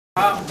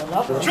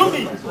Shoot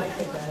me!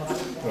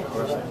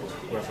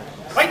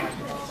 Fight!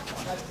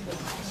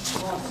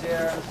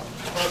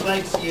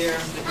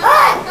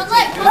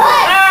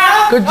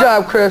 Good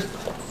job, Chris.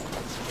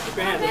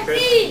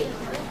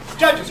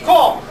 Judges,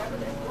 call!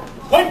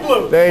 Point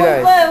blue! Very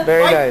nice.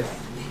 Very nice.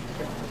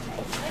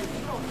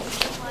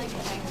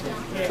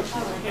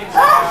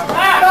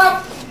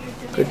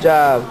 Good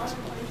job.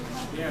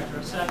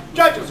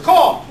 Judges,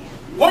 call!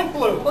 Point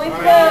blue! Point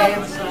blue.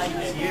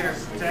 Here,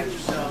 protect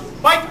yourself.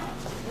 Fight!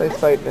 Nice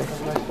fight, Nick.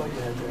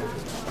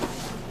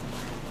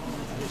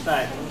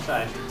 Inside,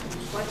 inside.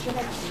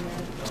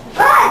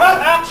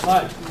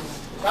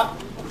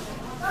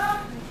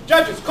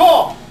 Judges,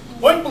 call!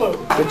 Point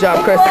blue! Good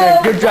job,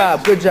 Kristen. Good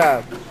job. Good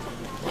job.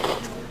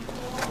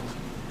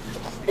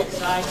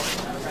 Inside.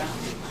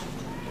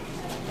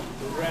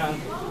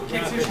 Around.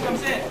 Kicks who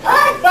comes in.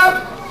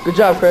 Good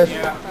job, Chris.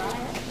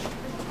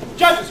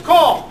 Judges,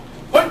 call!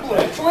 Point blue!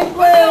 Point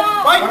blue.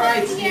 Fight!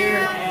 Alright,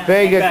 here.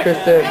 Very good,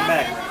 Kristen. Hang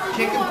back.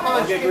 Kick and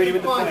punch. Get greedy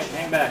with the point.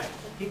 Hang back.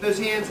 Keep those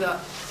hands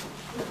up.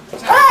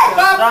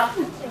 Stop!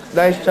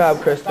 Nice job,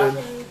 Kristen.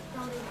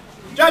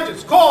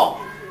 Judges,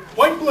 call!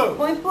 Point blue!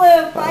 Point blue.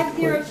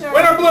 5-0, sir.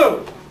 Winner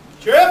blue!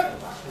 Chip!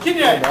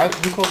 Kinye!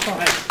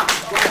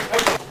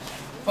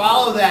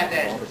 Follow that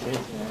then.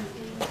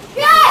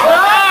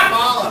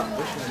 Follow.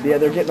 Yeah,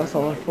 they're getting us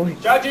all our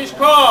points. Judges,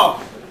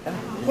 call!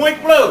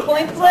 Point blue!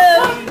 Point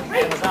blue.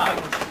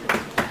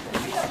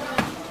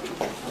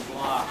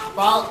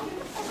 Follow.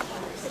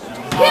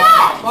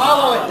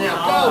 Follow it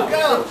now. Go,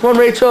 go. Come on,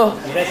 Rachel.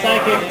 That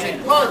side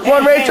kick. Punch. Come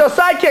on, Rachel.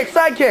 Side kick.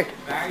 Side kick.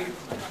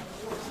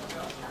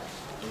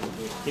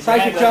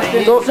 Side kick,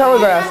 Justin. Don't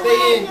telegraph.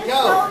 Stay in.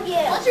 Go.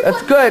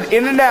 That's good.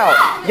 In and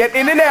out. Get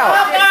in and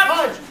out.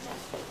 Punch.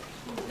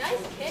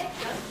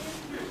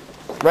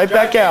 Right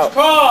back out.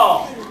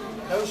 Call!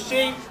 No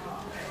sheep.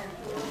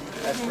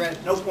 That's red.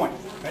 No point.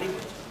 Ready?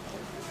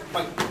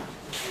 Fight.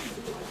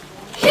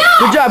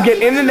 Good job.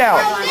 Get in and out.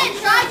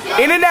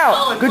 In and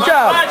out. Good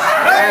job.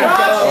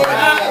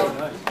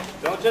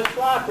 Don't just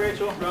block,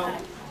 Rachel.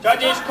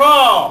 Judges,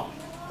 call!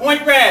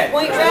 Point red.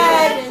 Point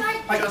red.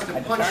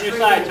 Justin, punch. Turn your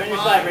side. Turn your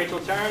side, Rachel.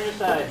 Turn your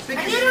side. Kick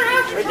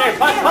Right there.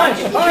 Punch, punch.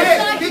 and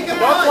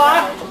Don't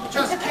block. punch.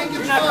 Just kick and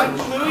You're not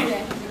punch. punching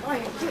Louis.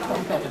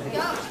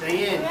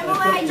 Stay in.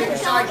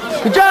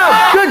 Good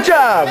job. Good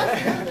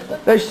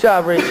job. Nice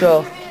job,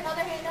 Rachel.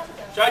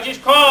 Judges,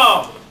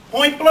 call!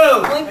 Point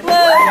blue. Point blue.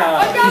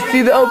 You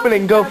see the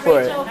opening. Go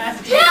for it.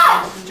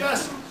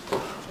 Just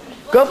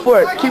Go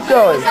for it. Keep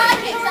going.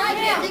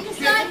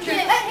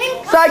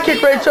 Side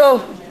kick,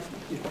 Rachel.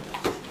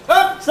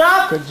 Up,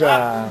 stop. Good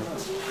job.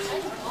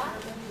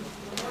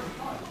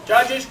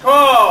 Judges,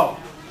 call!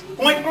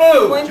 Point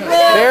blue. Point blue.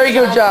 Very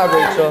good job,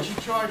 Rachel. she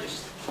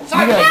charges. You guys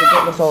are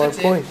getting us all our That's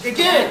it. points.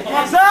 Again.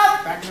 What's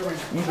up? Back to the ring.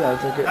 You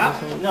guys are getting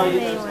us all our points. No, you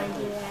don't.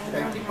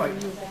 Okay, keep fighting.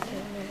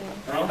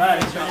 Turn your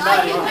body. Turn your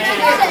body.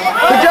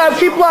 Good job.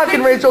 Keep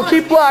blocking, Rachel.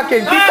 Keep blocking.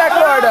 Keep that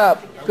guard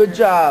up. Good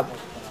job.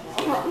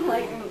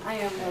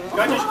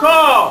 Judges,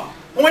 call!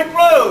 Point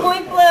blue.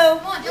 Point blue.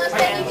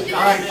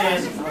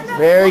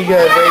 Very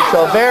good,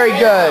 Rachel. Very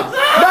good.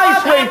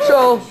 Nice,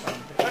 Rachel.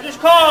 Judges,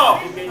 call!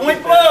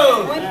 Point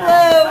blue. Point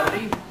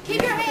blue.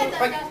 Keep your hands up,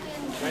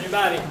 Justin. Turn your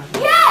body.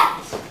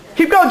 Yes!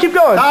 Keep going. Keep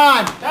going.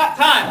 Time.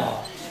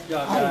 Time.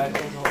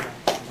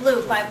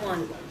 Blue.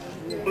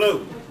 5-1.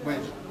 Blue. Win.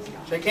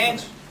 Shake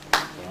hands.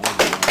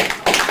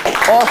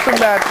 Awesome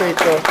match,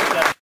 Rachel.